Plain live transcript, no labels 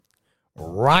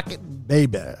Rocket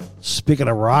baby. Speaking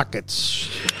of rockets.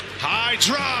 High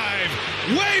drive,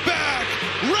 way back,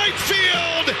 right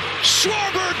field.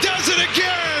 Schwarber does it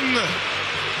again.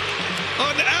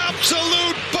 An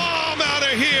absolute bomb out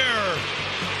of here.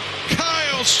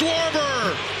 Kyle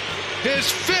Schwarber, his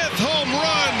 5th home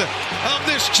run of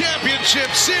this championship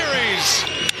series.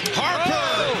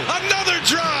 Harper, another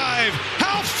drive.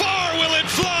 How far will it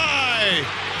fly?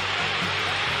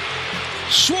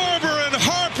 Schwarber and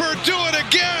Harper do it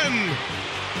again.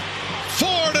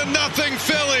 4-0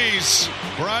 Phillies.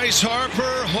 Bryce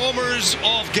Harper homers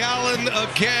off Gallen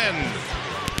again.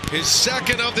 His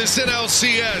 2nd of this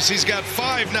NLCS. He's got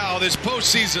 5 now this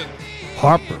postseason.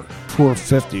 Harper,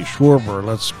 450. Schwarber,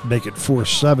 let's make it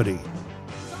 470.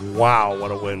 Wow,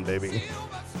 what a win, baby.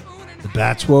 The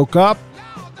bats woke up.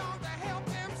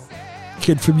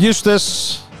 Kid from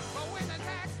Eustis.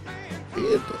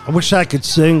 I wish I could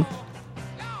sing.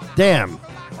 Damn,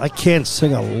 I can't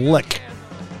sing a lick.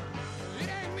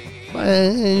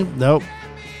 Nope.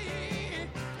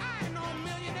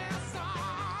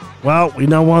 Well, we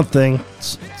know one thing.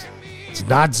 It's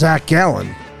not Zach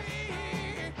Gallen.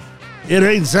 It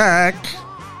ain't Zach.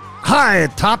 Hi,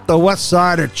 atop the west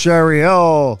side of Cherry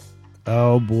Hill.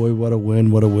 Oh, boy, what a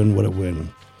win, what a win, what a win.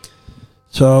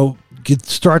 So,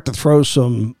 start to throw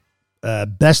some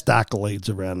best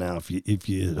accolades around now if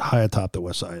you high atop the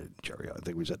west side of Cherry Hill. I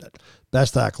think we said that.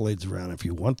 Best accolades around if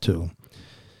you want to.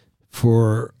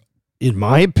 For, in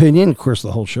my opinion, of course,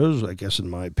 the whole show's, I guess, in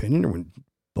my opinion, or when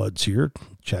Bud's here,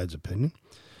 Chad's opinion.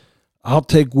 I'll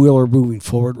take Wheeler moving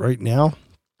forward right now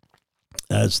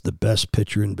as the best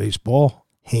pitcher in baseball,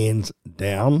 hands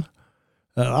down.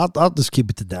 I'll just keep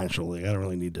it to National League. I don't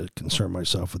really need to concern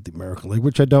myself with the American League,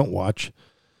 which I don't watch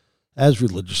as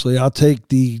religiously. I'll take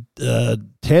the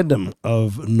tandem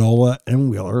of Nola and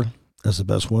Wheeler as the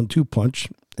best 1-2 punch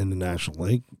in the National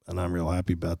League, and I'm real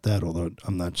happy about that, although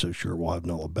I'm not so sure we'll have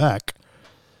Nola back.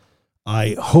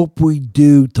 I hope we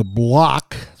do to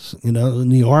block, in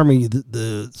the Army,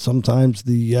 sometimes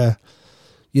the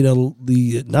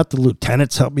not the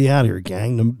lieutenants, help me out here,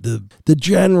 gang, the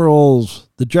generals,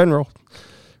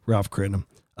 Ralph Cranham.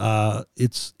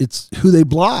 It's who they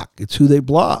block. It's who they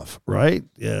bluff, right?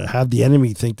 Have the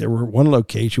enemy think they were at one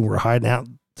location. We're hiding out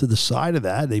to the side of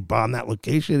that. They bomb that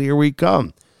location. Here we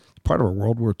come. It's part of a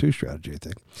World War II strategy, I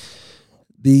think.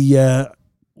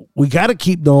 We got to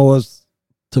keep Nola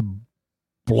to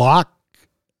block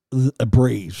the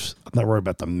Braves. I'm not worried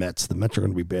about the Mets. The Mets are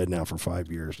going to be bad now for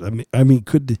 5 years. I mean,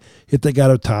 if they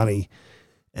got Ohtani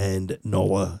and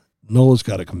Nola's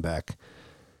got to come back,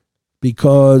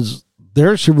 because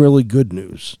there's some really good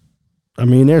news. I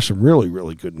mean, there's some really,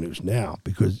 really good news now,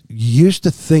 because you used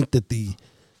to think that the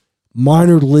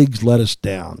minor leagues let us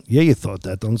down. Yeah, you thought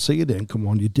that. Don't say you didn't. Come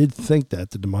on. You did think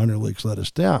that the minor leagues let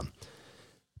us down.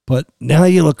 But now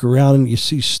you look around and you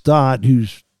see Stott,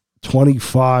 who's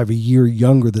 25, a year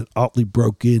younger than Utley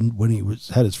broke in when he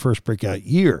had his first breakout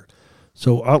year.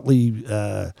 So Utley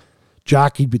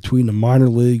jockeyed between the minor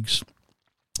leagues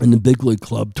and the big league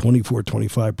club, 24,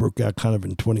 25, broke out kind of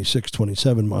in 26,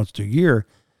 27 monster year.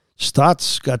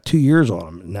 Stott's got 2 years on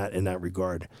him in that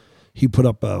regard. He put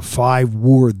up a 5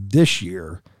 WAR this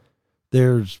year.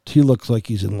 He looks like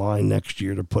he's in line next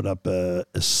year to put up a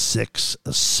 6,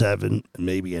 a 7, and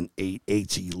maybe an 8.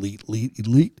 8's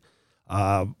elite.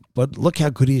 But look how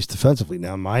good he is defensively.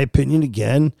 Now, in my opinion,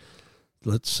 again,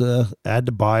 let's add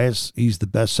the bias. He's the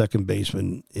best second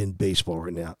baseman in baseball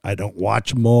right now. I don't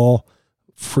watch him all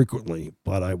frequently,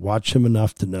 but I watch him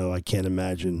enough to know I can't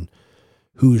imagine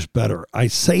who's better. I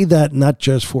say that not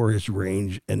just for his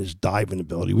range and his diving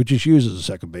ability, which is huge as a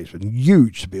second baseman,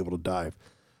 huge to be able to dive.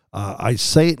 I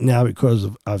say it now because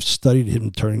I've studied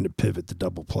him turning the pivot to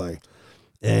double play.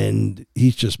 And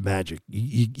he's just magic.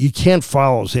 You can't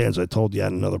follow his hands. I told you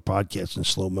on another podcast in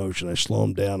slow motion. I slow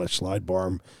him down, I slide bar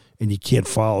him, and you can't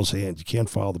follow his hands. You can't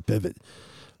follow the pivot.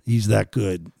 He's that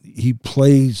good. He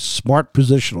plays smart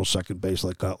positional second base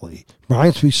like Utley.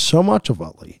 Reminds me so much of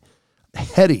Utley.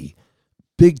 Heady,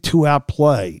 big 2-out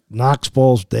play, knocks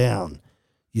balls down.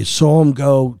 You saw him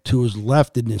go to his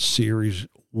left in this series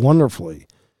wonderfully,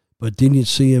 but didn't you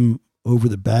see him over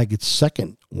the bag at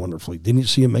second wonderfully? Didn't you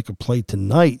see him make a play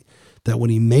tonight that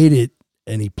when he made it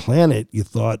and he planted, you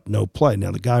thought no play? Now,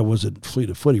 the guy wasn't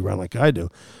fleet of foot. He ran like I do,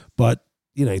 but,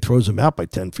 he throws him out by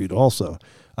 10 feet also.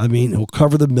 I mean, he'll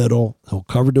cover the middle. He'll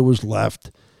cover to his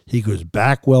left. He goes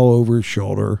back well over his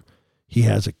shoulder. He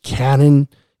has a cannon.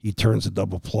 He turns a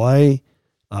double play.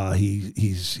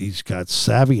 He's got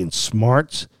savvy and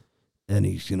smarts, and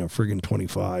he's, friggin'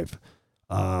 25.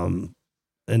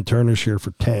 And Turner's here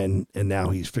for 10, and now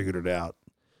he's figured it out.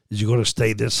 Is he going to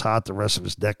stay this hot the rest of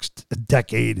his next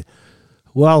decade?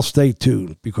 Well, stay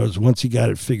tuned, because once he got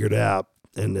it figured out,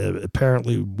 and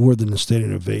apparently more than the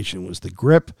standing ovation was the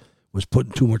grip, was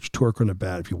putting too much torque on the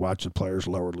bat. If you watch the players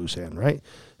lower loose hand, right?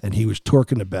 And he was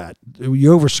torquing the bat.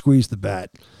 You over squeeze the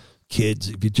bat, kids.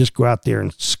 If you just go out there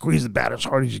and squeeze the bat as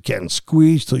hard as you can,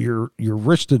 squeeze till your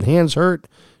wrist and hands hurt,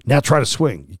 now try to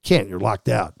swing. You can't. You're locked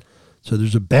out. So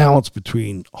there's a balance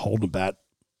between holding the bat,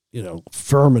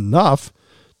 firm enough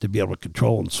to be able to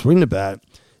control and swing the bat,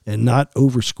 and not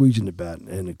over squeezing the bat.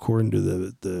 And according to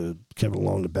the Kevin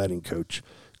Long, the batting coach,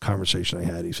 conversation I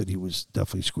had, he said he was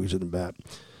definitely squeezing the bat.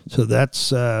 So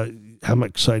that's how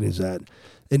exciting is that.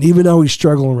 And even though he's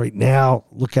struggling right now,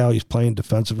 look how he's playing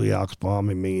defensively, Alex Baum.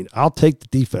 I mean, I'll take the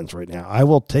defense right now. I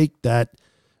will take that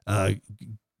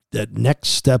next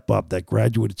step up, that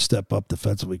graduated step up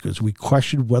defensively, because we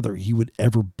questioned whether he would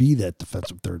ever be that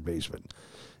defensive third baseman.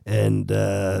 And,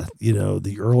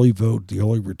 the early vote, the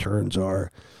early returns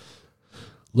are,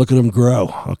 look at him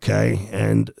grow, okay?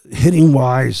 And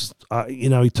hitting-wise,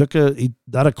 he took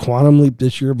not a quantum leap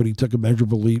this year, but he took a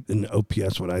measurable leap in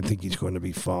OPS, when I think he's going to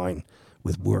be fine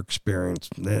with more experience.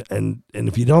 And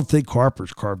if you don't think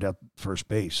Harper's carved out first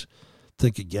base,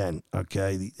 think again,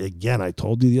 okay? Again, I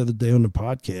told you the other day on the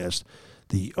podcast,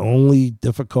 the only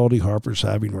difficulty Harper's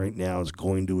having right now is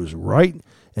going to his right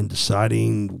and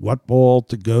deciding what ball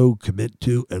to go commit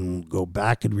to and go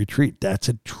back and retreat. That's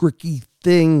a tricky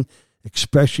thing,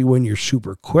 especially when you're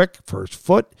super quick, first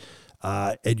foot,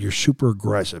 and you're super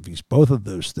aggressive. He's both of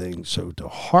those things. So to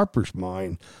Harper's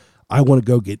mind, I want to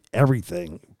go get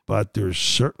everything, but there's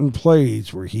certain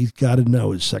plays where he's got to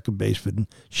know his second baseman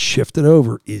shifted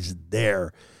over is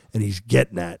there, and he's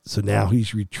getting that. So now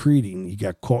he's retreating. He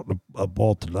got caught in a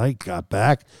ball tonight, got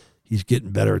back. He's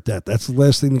getting better at that. That's the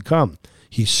last thing to come.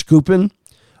 He's scooping.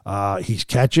 He's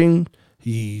catching.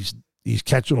 He's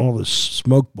catching all the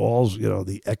smoke balls,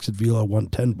 the exit velo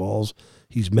 110 balls.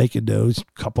 He's making those,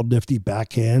 couple nifty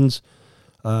backhands.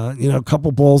 A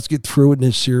couple balls get through in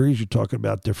this series. You're talking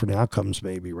about different outcomes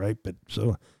maybe, right? But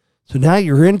so now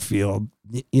you're infield.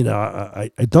 I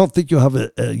don't think you'll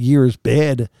have a year as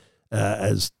bad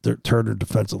as Turner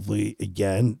defensively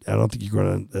again. I don't think you're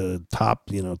going to top,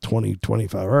 20,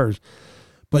 25 errors.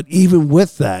 But even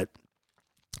with that,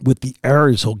 with the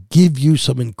errors, he'll give you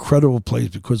some incredible plays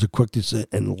because of quickness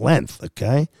and length,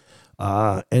 okay?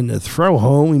 And the throw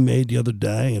home he made the other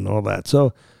day and all that.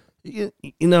 So, and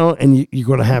you're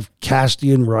going to have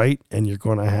Castian right, and you're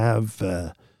going to have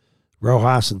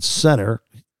Rojas in center.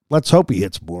 Let's hope he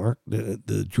hits more.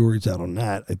 The jury's out on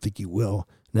that. I think he will.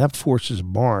 And that forces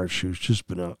Marsh, who's just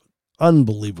been an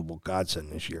unbelievable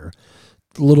godsend this year.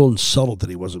 A little insulted that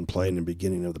he wasn't playing in the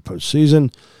beginning of the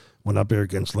postseason. Went up there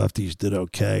against lefties, did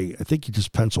okay. I think you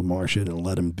just pencil Marsh in and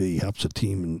let him be. Helps the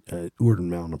team in an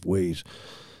inordinate amount of ways.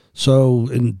 So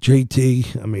in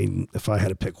JT, I mean, if I had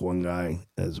to pick one guy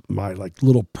as my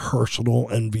little personal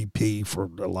MVP for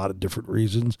a lot of different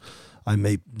reasons,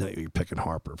 you're picking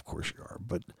Harper, of course you are.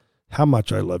 But how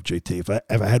much I love JT.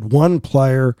 If I had one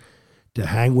player to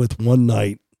hang with one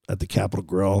night at the Capitol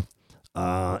Grill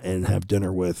and have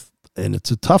dinner with, and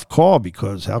it's a tough call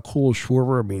because how cool is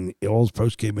Schwarber? I mean, all his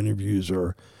post-game interviews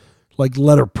are like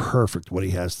letter perfect what he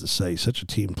has to say. Such a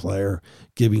team player,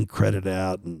 giving credit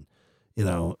out, and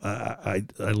I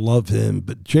love him.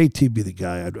 But JT be the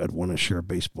guy I'd want to share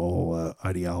baseball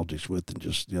ideologies with and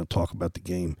just talk about the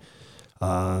game.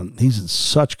 He's in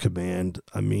such command.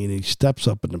 I mean, he steps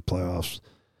up in the playoffs.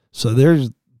 So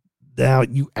now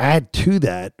you add to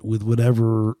that with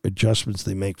whatever adjustments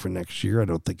they make for next year. I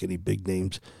don't think any big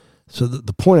names. So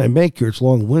the point I make here, it's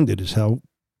long-winded, is how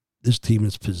this team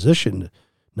is positioned,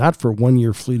 not for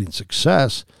one-year fleeting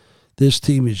success. This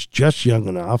team is just young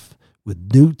enough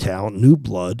with new talent, new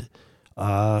blood,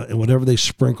 and whatever they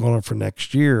sprinkle on it for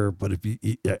next year. But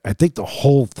I think the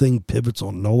whole thing pivots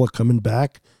on Nola coming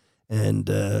back, and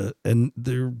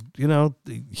they're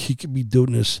he could be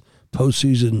doing this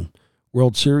postseason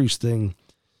World Series thing,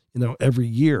 every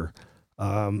year.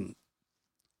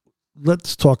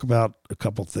 Let's talk about a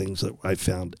couple things that I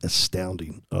found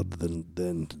astounding, other than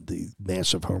the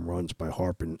massive home runs by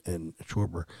Harper and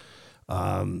Schwarber,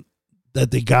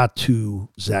 that they got to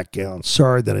Zach Gallen.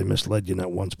 Sorry that I misled you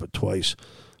not once but twice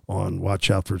on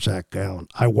watch out for Zach Gallen.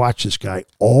 I watched this guy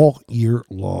all year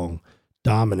long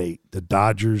dominate the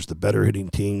Dodgers, the better hitting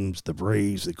teams, the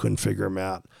Braves. They couldn't figure him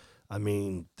out. I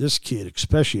mean, this kid,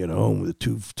 especially at home with a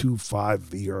 2.25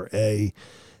 VRA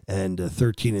and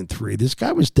 13-3, this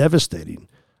guy was devastating.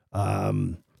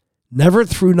 Never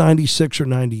threw 96 or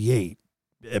 98,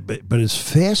 but his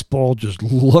fastball just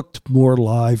looked more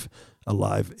alive.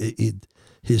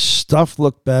 His stuff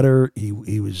looked better.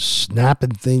 He was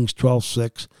snapping things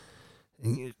 12-6.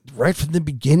 And right from the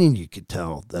beginning, you could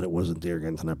tell that it wasn't there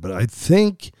again tonight. But I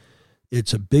think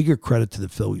it's a bigger credit to the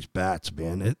Phillies' bats,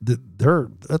 man.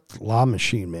 That's a law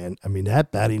machine, man. I mean,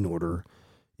 that batting order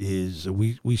is,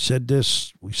 we said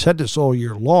this all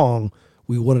year long.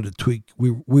 We wanted to tweak.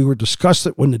 We were discussed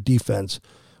it when the defense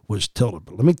was tilted.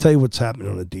 But let me tell you what's happening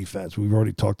on the defense. We've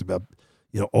already talked about,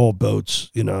 all boats,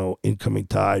 incoming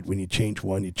tide. When you change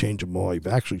one, you change them all. You've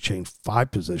actually changed 5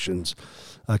 positions.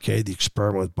 Okay, the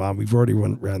experiment with Bond, we've already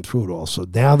ran through it all. So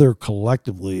now they're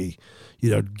collectively,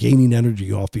 gaining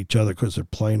energy off each other because they're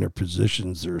playing their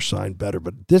positions. They're assigned better.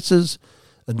 But this is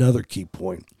another key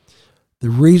point. The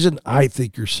reason I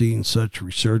think you're seeing such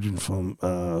resurgence from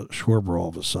Schwarber all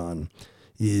of a sudden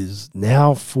is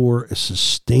now for a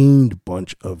sustained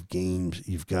bunch of games,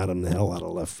 you've got him the hell out of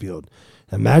left field.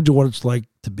 Imagine what it's like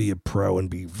to be a pro and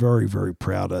be very, very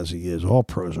proud as he is. All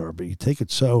pros are, but you take it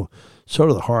so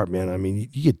to the heart, man. I mean,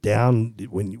 you get down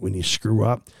when you screw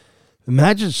up.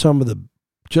 Imagine some of the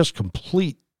just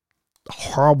complete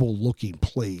horrible-looking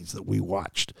plays that we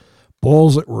watched.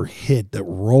 Balls that were hit, that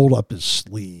rolled up his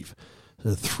sleeve.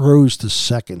 The throws to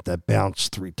second that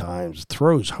bounced 3 times.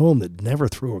 Throws home that never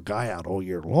threw a guy out all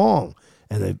year long.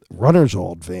 And the runners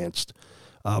all advanced.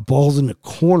 Balls in the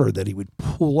corner that he would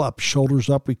pull up, shoulders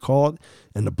up, we call it,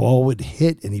 and the ball would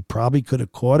hit, and he probably could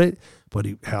have caught it, but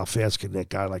how fast can that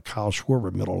guy like Kyle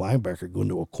Schwarber, middle linebacker, go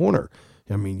into a corner?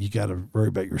 I mean, you got to worry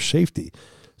about your safety.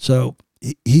 So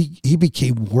he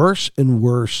became worse and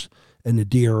worse, and the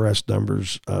DRS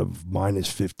numbers of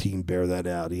 -15 bear that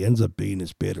out. He ends up being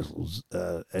as bad as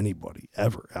anybody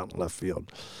ever out in left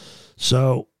field.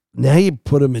 So now you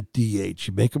put him at DH,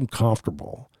 you make him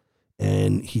comfortable,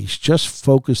 and he's just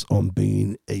focused on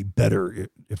being a better,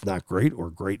 if not great,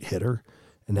 or great hitter,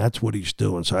 and that's what he's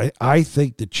doing. So I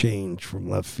think the change from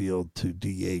left field to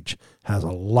DH has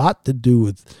a lot to do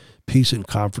with peace and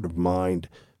comfort of mind,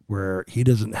 where he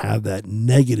doesn't have that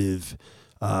negative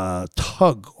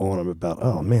tug on him about,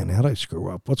 oh, man, how did I screw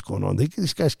up? What's going on?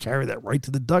 These guys carry that right to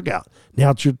the dugout.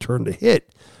 Now it's your turn to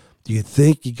hit. Do you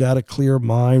think you got a clear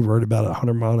mind, worried about a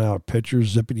 100-mile-an-hour pitcher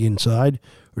zipping you inside?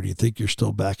 Or do you think you're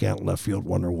still back out in left field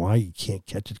wondering why you can't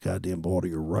catch a goddamn ball to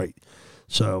your right?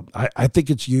 So I think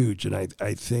it's huge, and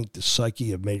I think the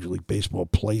psyche of Major League Baseball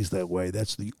plays that way.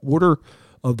 That's the order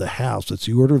of the house. That's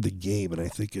the order of the game, and I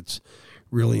think it's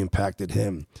really impacted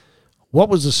him. What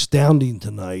was astounding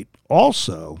tonight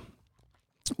also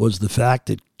was the fact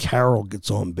that Carroll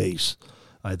gets on base.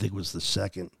 I think it was the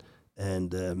second,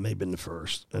 and may have been the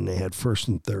first, and they had first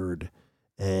and third,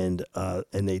 and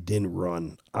they didn't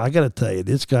run. I got to tell you,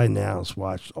 this guy now has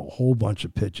watched a whole bunch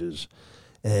of pitches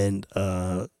and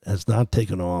has not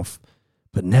taken off.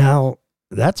 But now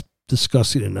that's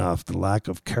disgusting enough, the lack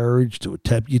of courage to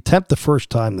attempt. You attempt the first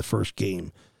time, the first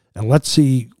game, and let's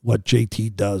see what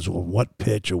JT does or what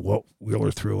pitch or what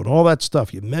Wheeler threw and all that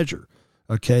stuff. You measure,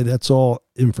 okay? That's all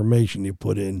information you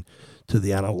put in to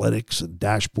the analytics and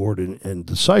dashboard and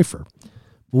decipher.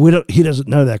 But he doesn't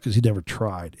know that because he never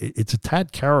tried. It's a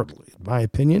tad cowardly, in my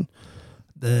opinion.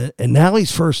 And now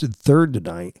he's first and third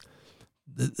tonight.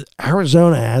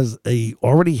 Arizona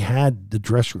already had the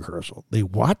dress rehearsal. They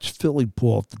watched Philly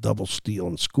pull off the double steal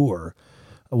and score.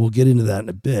 We'll get into that in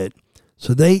a bit.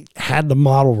 So they had the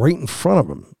model right in front of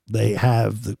them. They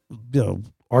have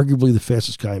arguably the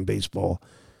fastest guy in baseball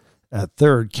at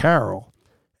third, Carroll,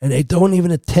 and they don't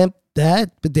even attempt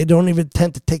that, but they don't even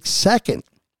attempt to take second.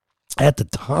 At the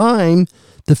time,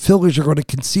 the Phillies are going to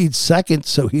concede second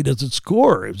so he doesn't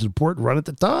score. It was an important run at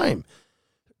the time.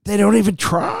 They don't even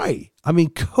try. I mean,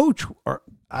 coach,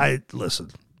 listen,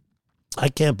 I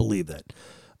can't believe that.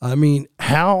 I mean,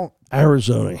 how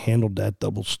Arizona handled that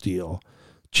double steal.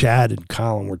 Chad and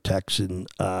Colin were Texan.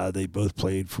 They both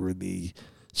played for the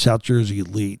South Jersey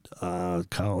Elite.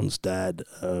 Colin's dad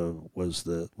was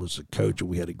the coach, and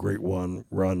we had a great run,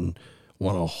 won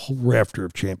a whole rafter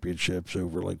of championships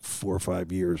over like 4 or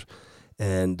 5 years.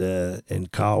 And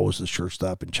Kyle was the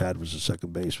shortstop, and Chad was the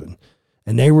second baseman.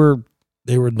 And they were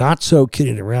not so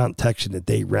kidding around Texan that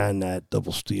they ran that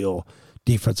double steal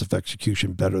defensive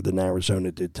execution better than Arizona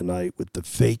did tonight with the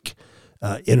fake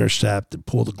intercept and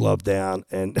pull the glove down.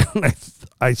 And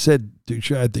I said,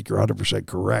 Dusha, I think you're 100%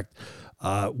 correct.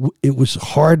 It was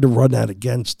hard to run that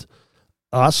against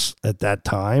us at that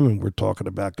time, and we're talking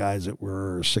about guys that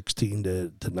were 16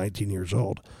 to 19 years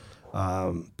old.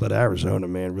 But Arizona,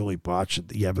 man, really botched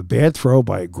it. You have a bad throw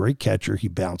by a great catcher. He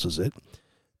bounces it.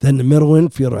 Then the middle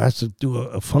infielder has to do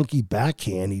a funky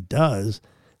backhand. He does,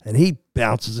 and he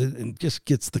bounces it and just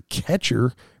gets the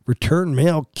catcher, return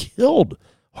mail, killed.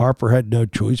 Harper had no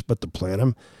choice but to plant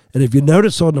him. And if you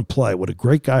notice on the play, what a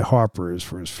great guy Harper is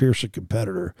for his fierce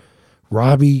competitor,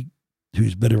 Robbie,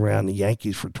 who's been around the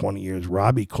Yankees for 20 years,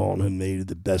 Robbie calling him maybe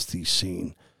the best he's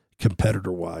seen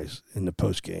competitor-wise in the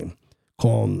postgame.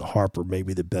 Calling Harper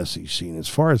maybe the best he's seen as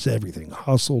far as everything.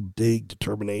 Hustle, dig,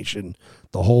 determination,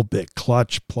 the whole bit.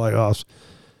 Clutch, playoffs.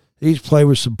 He's played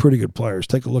with some pretty good players.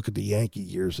 Take a look at the Yankee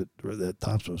years that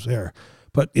Thompson was there.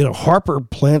 But, Harper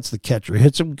plants the catcher,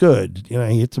 hits him good.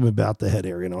 He hits him about the head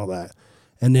area and all that.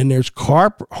 And then there's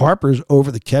Harper's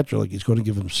over the catcher like he's going to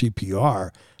give him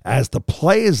CPR as the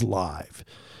play is live.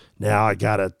 Now, I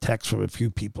got a text from a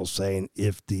few people saying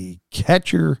if the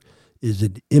catcher is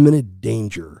in imminent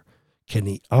danger, can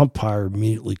the umpire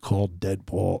immediately call dead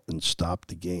ball and stop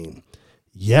the game?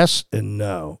 Yes and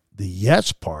no. The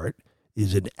yes part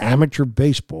is in amateur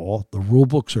baseball, the rule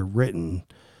books are written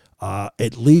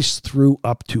at least through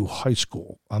up to high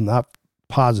school. I'm not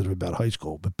positive about high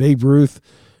school, but Babe Ruth,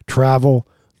 travel,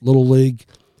 Little League,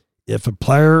 if a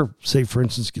player, say for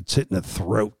instance, gets hit in the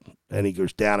throat and he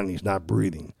goes down and he's not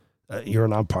breathing, you're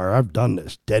an umpire. I've done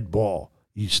this. Dead ball.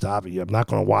 You stop it. I'm not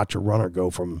going to watch a runner go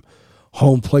from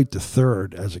home plate to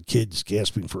third as a kid's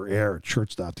gasping for air at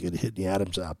shortstop to get hit in the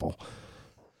Adam's apple.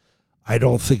 I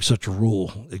don't think such a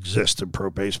rule exists in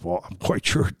pro baseball. I'm quite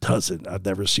sure it doesn't. I've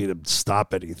never seen him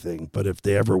stop anything. But if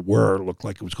they ever were, it looked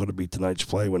like it was going to be tonight's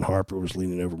play when Harper was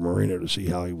leaning over Marino to see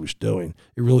how he was doing.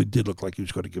 It really did look like he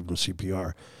was going to give him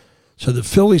CPR. So the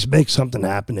Phillies make something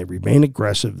happen. They remain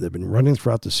aggressive. They've been running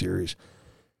throughout the series.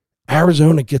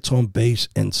 Arizona gets on base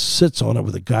and sits on it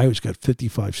with a guy who's got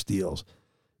 55 steals.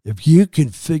 If you can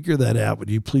figure that out, would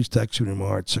you please text me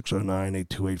tomorrow at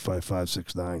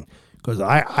 609-828-5569? Because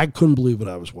I couldn't believe what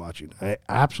I was watching. I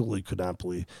absolutely could not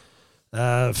believe.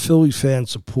 Phillies fan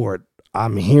support.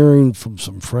 I'm hearing from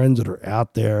some friends that are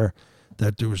out there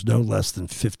that there was no less than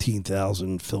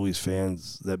 15,000 Phillies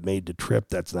fans that made the trip.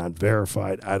 That's not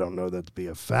verified. I don't know that to be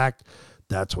a fact.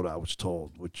 That's what I was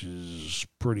told, which is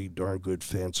pretty darn good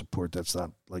fan support. That's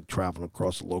not like traveling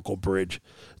across a local bridge.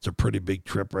 It's a pretty big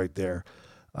trip right there.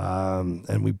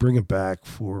 And we bring it back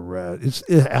for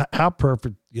how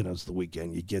perfect, it's the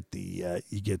weekend. You get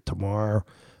you get tomorrow,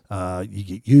 you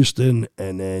get Houston,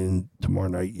 and then tomorrow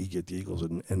night you get the Eagles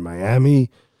in Miami,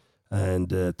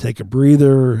 and take a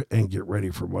breather and get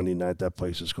ready for Monday night. That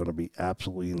place is going to be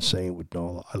absolutely insane with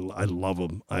Nola. I love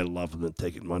them. I love them to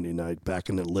take it Monday night back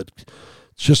in the lit.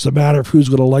 It's just a matter of who's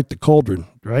going to light the cauldron,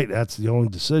 right? That's the only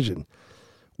decision.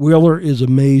 Wheeler is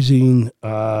amazing.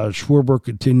 Schwarber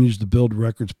continues to build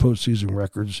records, postseason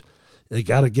records. They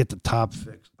got to get the top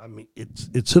fixed. I mean,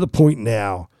 it's to the point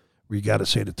now where you got to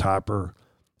say the topper.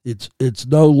 It's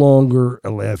no longer a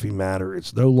laughing matter.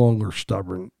 It's no longer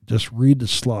stubborn. Just read the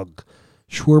slug.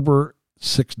 Schwarber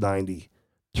 690,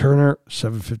 Turner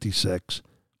 756,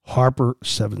 Harper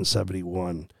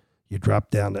 771. You drop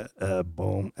down to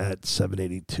Bohm at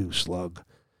 782 slug,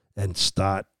 and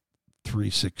Stott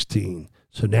 316.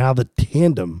 So now the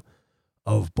tandem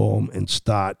of Bohm and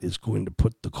Stott is going to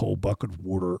put the cold bucket of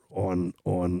water on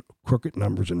crooked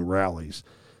numbers and rallies.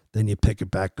 Then you pick it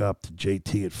back up to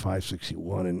JT at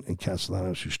 561 and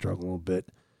Castellanos, who struggle a little bit,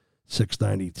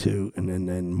 692, and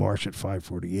then Marsh at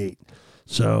 548.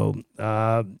 So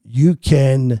you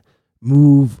can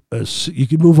move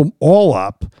them all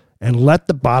up and let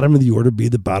the bottom of the order be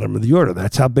the bottom of the order.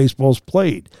 That's how baseball's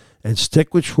played. And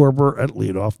stick with Schwarber at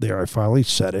leadoff there. I finally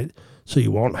said it. So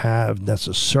you won't have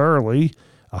necessarily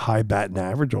a high batting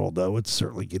average, although it's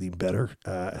certainly getting better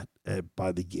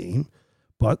by the game.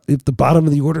 But if the bottom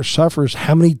of the order suffers,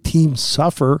 how many teams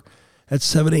suffer at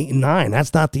 7, 8, and 9?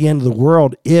 That's not the end of the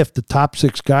world if the top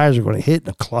 6 guys are going to hit in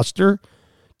a cluster.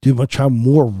 Do much how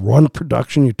more run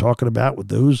production you're talking about with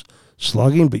those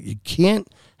slugging, but you can't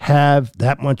have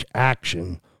that much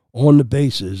action on the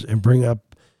bases and bring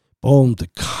up Bohm to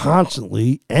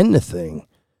constantly end the thing.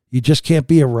 You just can't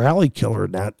be a rally killer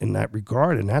in that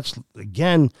regard. And that's,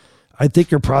 again, I think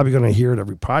you're probably going to hear it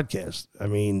every podcast. I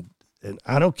mean, and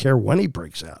I don't care when he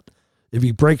breaks out. If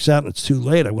he breaks out and it's too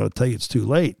late, I'm going to tell you it's too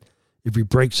late. If he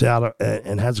breaks out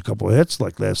and has a couple of hits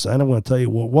like last night, I'm going to tell you,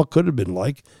 well, what could have been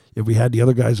like if we had the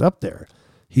other guys up there.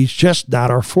 He's just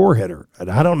not our 4-hitter. And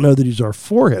I don't know that he's our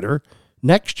 4-hitter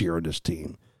next year on this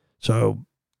team. So,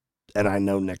 and I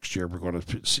know next year we're going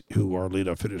to see who our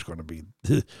leadoff hitter is going to be.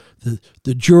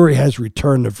 The jury has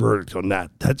returned the verdict on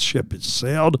that. That ship has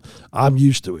sailed. I'm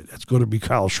used to it. It's going to be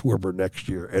Kyle Schwarber next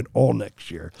year and all next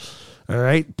year. All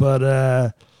right.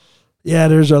 But, yeah,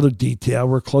 there's other detail.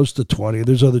 We're close to 20.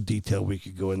 There's other detail we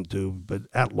could go into. But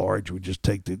at large, we just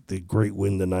take the great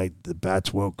win tonight. The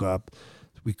bats woke up.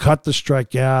 We cut the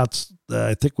strikeouts.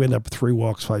 I think we ended up with 3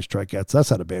 walks, 5 strikeouts.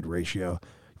 That's not a bad ratio.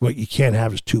 What you can't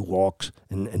have is 2 walks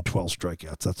and 12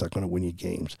 strikeouts. That's not going to win you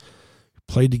games.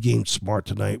 Played the game smart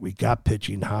tonight. We got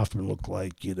pitching. Hoffman looked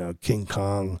like, King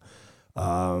Kong.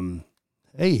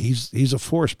 Hey, he's a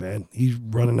force, man. He's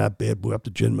running that bad boy up to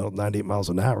Gin Mill at 98 miles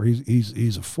an hour.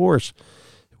 He's a force.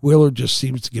 Wheeler just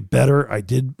seems to get better. I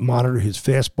did monitor his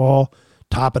fastball,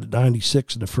 topping at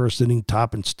 96 in the first inning,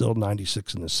 topping still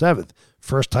 96 in the 7th.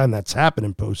 First time that's happened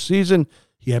in postseason.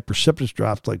 He had precipitous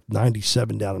drops like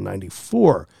 97 down to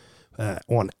 94.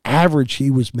 On average, he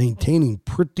was maintaining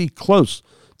pretty close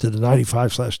to the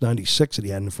 95/96 that he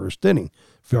had in the first inning.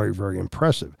 Very, very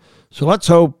impressive. So let's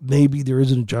hope maybe there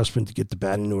is an adjustment to get the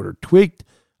batting order tweaked.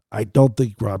 I don't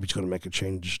think Robbie's going to make a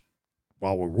change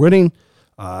while we're winning.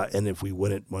 And if we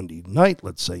win it Monday night,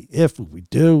 let's say if we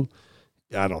do,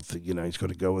 I don't think, he's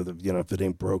going to go with it, if it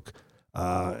ain't broke.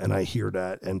 And I hear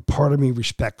that. And part of me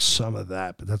respects some of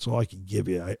that, but that's all I can give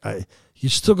you. You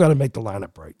still got to make the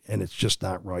lineup right, and it's just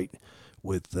not right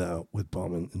with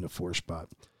Bowman in the 4th spot.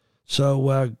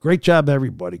 So great job,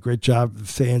 everybody. Great job, the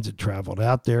fans that traveled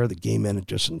out there. The game ended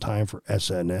just in time for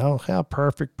SNL. How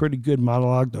perfect. Pretty good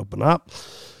monologue to open up.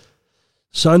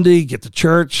 Sunday, get to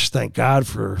church. Thank God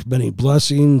for many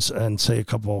blessings and say a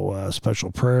couple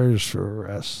special prayers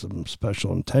for some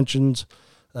special intentions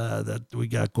that we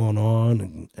got going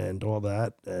on and all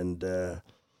that. And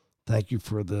thank you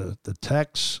for the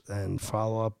texts and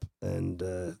follow-up. And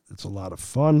it's a lot of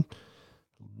fun.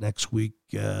 Next week,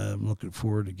 I'm looking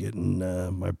forward to getting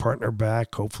my partner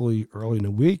back, hopefully early in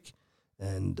the week.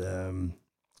 And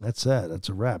that's it. That's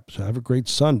a wrap. So have a great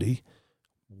Sunday.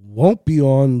 Won't be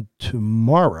on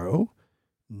tomorrow.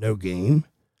 No game.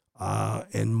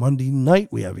 And Monday night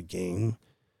we have a game.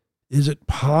 Is it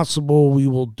possible we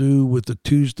will do with the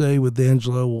Tuesday with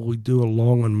Angelo? Will we do a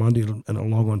long on Monday and a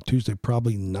long on Tuesday?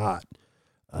 Probably not.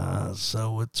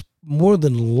 So it's more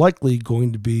than likely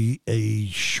going to be a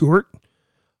short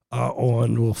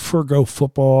on Fergo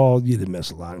football. You didn't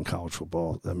miss a lot in college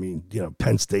football. I mean,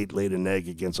 Penn State laid an egg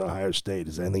against Ohio State.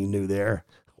 Is anything new there?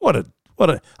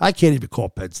 I can't even call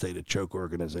Penn State a choke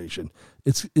organization.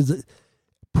 It's a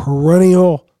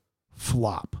perennial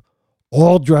flop,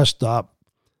 all dressed up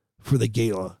for the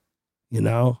gala.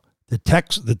 The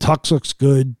tux looks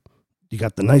good. You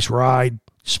got the nice ride,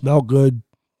 smell good,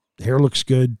 the hair looks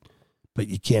good, but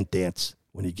you can't dance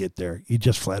when you get there. You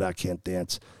just flat out can't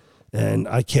dance. And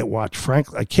I can't watch,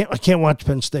 frankly, I can't watch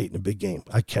Penn State in a big game.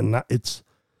 I cannot. It's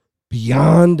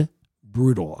beyond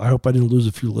brutal. I hope I didn't lose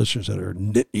a few listeners that are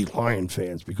Nittany Lion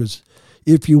fans, because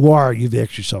if you are, you've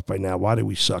asked yourself by now, why do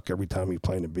we suck every time we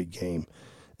play in a big game?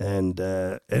 And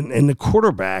the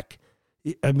quarterback,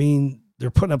 I mean,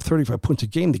 they're putting up 35 points a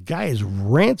game. The guy is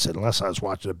rancid, unless I was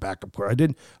watching a backup quarter. I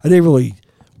didn't really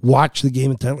watch the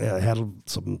game intently. I had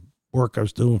some work I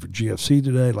was doing for GFC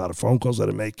today, a lot of phone calls I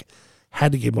had to make.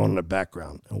 Had to get on in the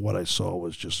background, and what I saw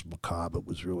was just macabre. It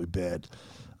was really bad.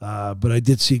 But I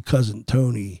did see Cousin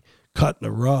Tony cutting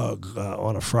a rug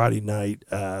on a Friday night,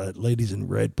 Ladies in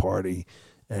Red party,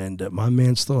 and my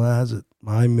man still has it.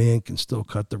 My man can still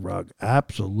cut the rug.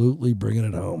 Absolutely bringing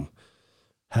it home.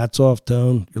 Hats off,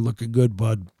 Tone. You're looking good,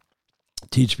 bud.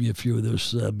 Teach me a few of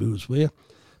those moves, will you?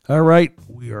 All right,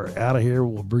 we are out of here.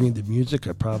 We'll bring you the music.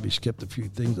 I probably skipped a few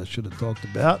things I should have talked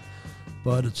about,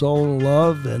 but it's all in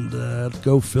love, and let's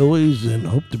go Phillies, and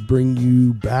hope to bring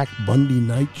you back Monday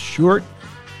night short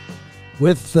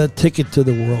with a ticket to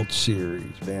the World Series.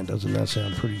 Man, doesn't that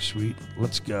sound pretty sweet?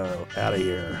 Let's go. Out of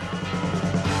here.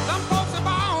 Some folks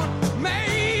are born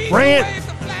made Bring it. to wave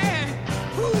the flag.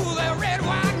 Ooh, they're red,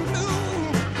 white, and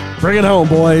blue. Bring it home,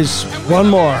 boys. And One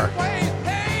when more. they wave,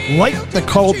 hey, Light you the can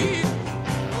Colton. cheat.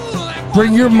 Ooh, that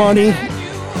Bring boy your can money have you,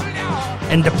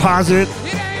 Lord. and deposit it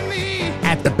It ain't me.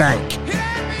 at the bank.